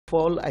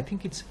all, I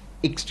think it's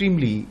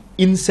extremely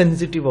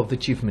insensitive of the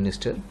Chief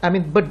Minister. I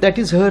mean, but that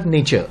is her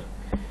nature.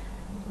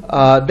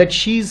 That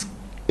she's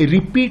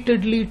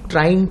repeatedly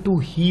trying to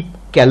heap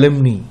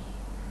calumny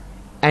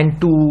and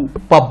to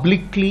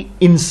publicly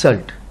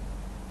insult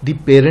the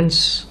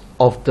parents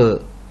of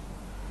the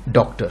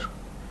doctor.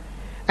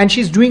 And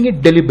she's doing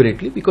it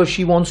deliberately because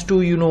she wants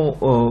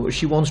to,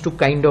 she wants to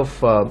kind of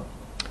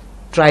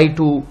try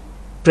to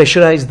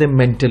pressurize them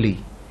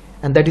mentally.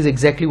 And that is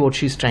exactly what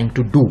she's trying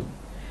to do.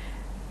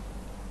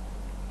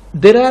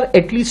 There are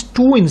at least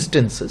two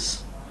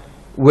instances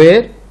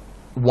where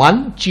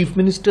one Chief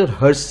Minister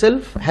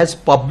herself has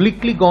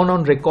publicly gone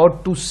on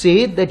record to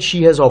say that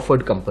she has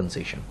offered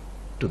compensation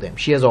to them.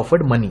 She has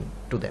offered money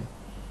to them.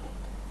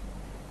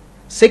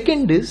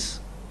 Second is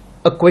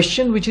a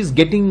question which is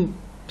getting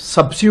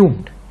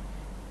subsumed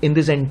in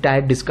this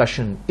entire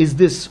discussion is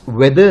this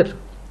whether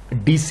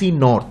DC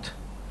North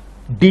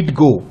did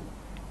go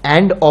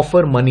and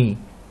offer money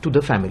to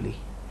the family.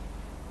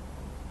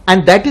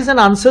 And that is an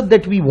answer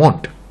that we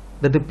want,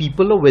 that the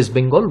people of West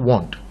Bengal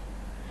want.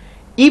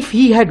 If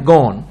he had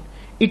gone,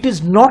 it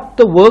is not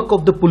the work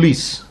of the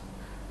police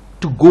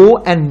to go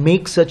and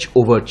make such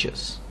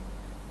overtures.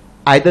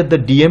 Either the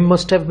DM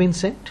must have been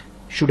sent,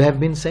 should have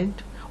been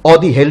sent, or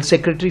the health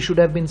secretary should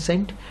have been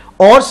sent,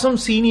 or some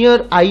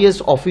senior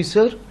IS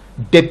officer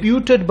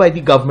deputed by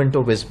the government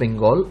of West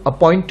Bengal,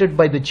 appointed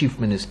by the Chief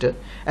Minister,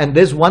 and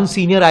there's one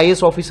senior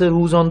IS officer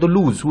who's on the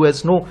loose, who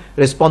has no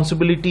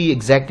responsibility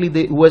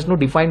exactly, who has no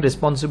defined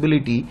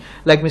responsibility,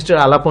 like Mr.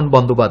 Alapan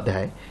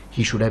Bandyopadhyay,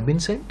 he should have been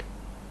sent.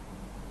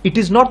 It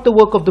is not the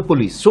work of the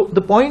police. So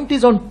the point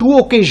is, on two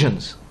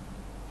occasions,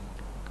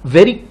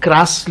 very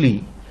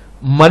crassly,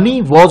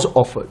 money was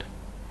offered.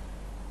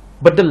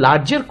 But the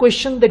larger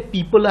question that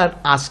people are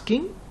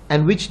asking,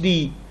 and which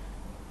the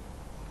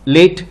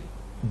late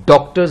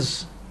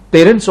doctor's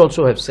parents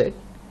also have said,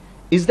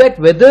 is that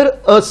whether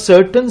a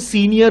certain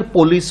senior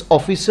police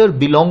officer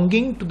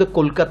belonging to the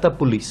Kolkata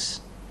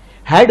police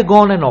had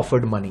gone and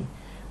offered money.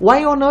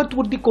 Why on earth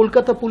would the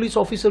Kolkata police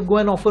officer go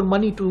and offer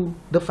money to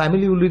the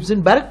family who lives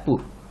in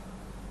Barakpur?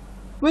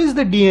 Where is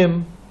the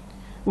DM?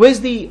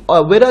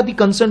 Where are the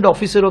concerned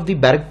officer of the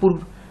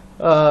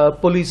Barakpur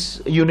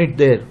police unit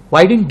there?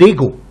 Why didn't they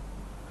go?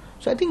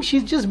 So I think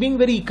she's just being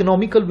very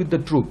economical with the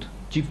truth.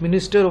 Chief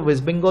Minister of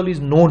West Bengal is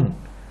known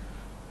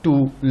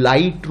to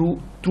lie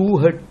through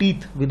her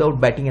teeth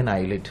without batting an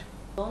eyelid.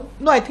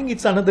 No, I think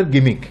it's another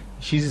gimmick.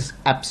 She's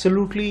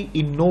absolutely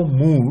in no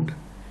mood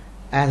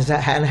and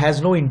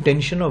has no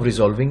intention of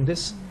resolving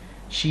this.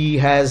 She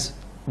has,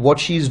 what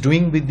she is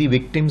doing with the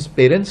victims'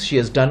 parents, she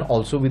has done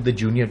also with the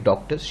junior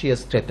doctors. She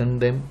has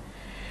threatened them.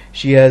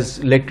 She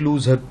has let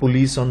loose her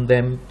police on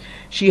them.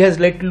 She has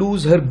let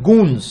loose her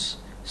goons.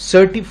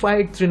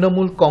 Certified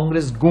Trinamool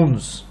Congress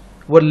goons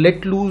were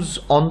let loose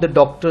on the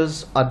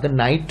doctors at the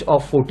night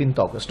of 14th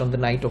August, on the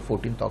night of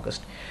 14th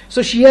August.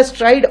 So she has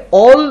tried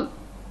all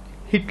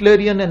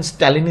Hitlerian and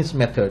Stalinist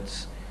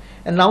methods.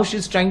 And now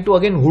she's trying to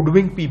again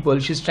hoodwink people.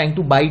 She's trying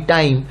to buy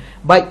time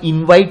by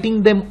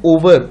inviting them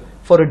over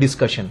for a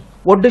discussion.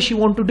 What does she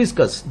want to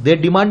discuss? Their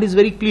demand is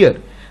very clear.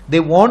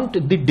 They want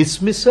the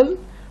dismissal,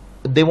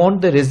 they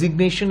want the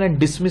resignation and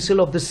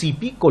dismissal of the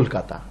CP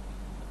Kolkata.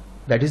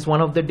 That is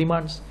one of the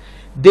demands.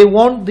 They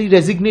want the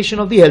resignation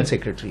of the health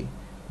secretary.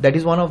 That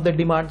is one of the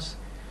demands.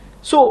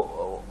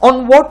 So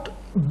on what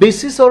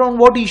basis or on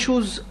what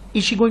issues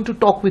is she going to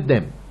talk with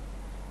them?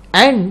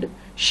 And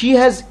she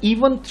has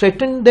even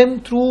threatened them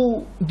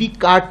through the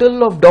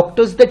cartel of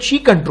doctors that she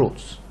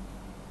controls,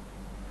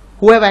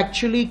 who have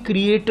actually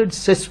created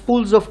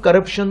cesspools of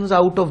corruptions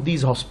out of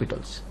these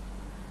hospitals.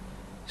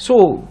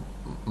 So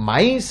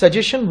my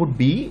suggestion would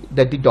be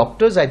that the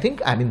doctors, I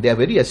mean, they are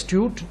very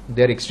astute,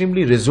 they are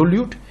extremely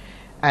resolute,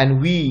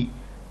 and we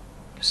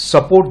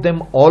support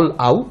them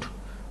all out,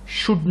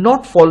 should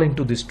not fall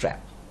into this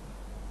trap.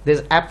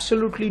 There's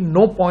absolutely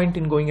no point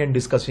in going and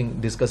discussing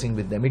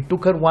with them. It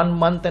took her 1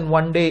 month and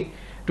 1 day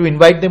to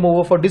invite them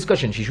over for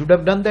discussion. She should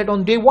have done that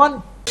on day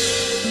one.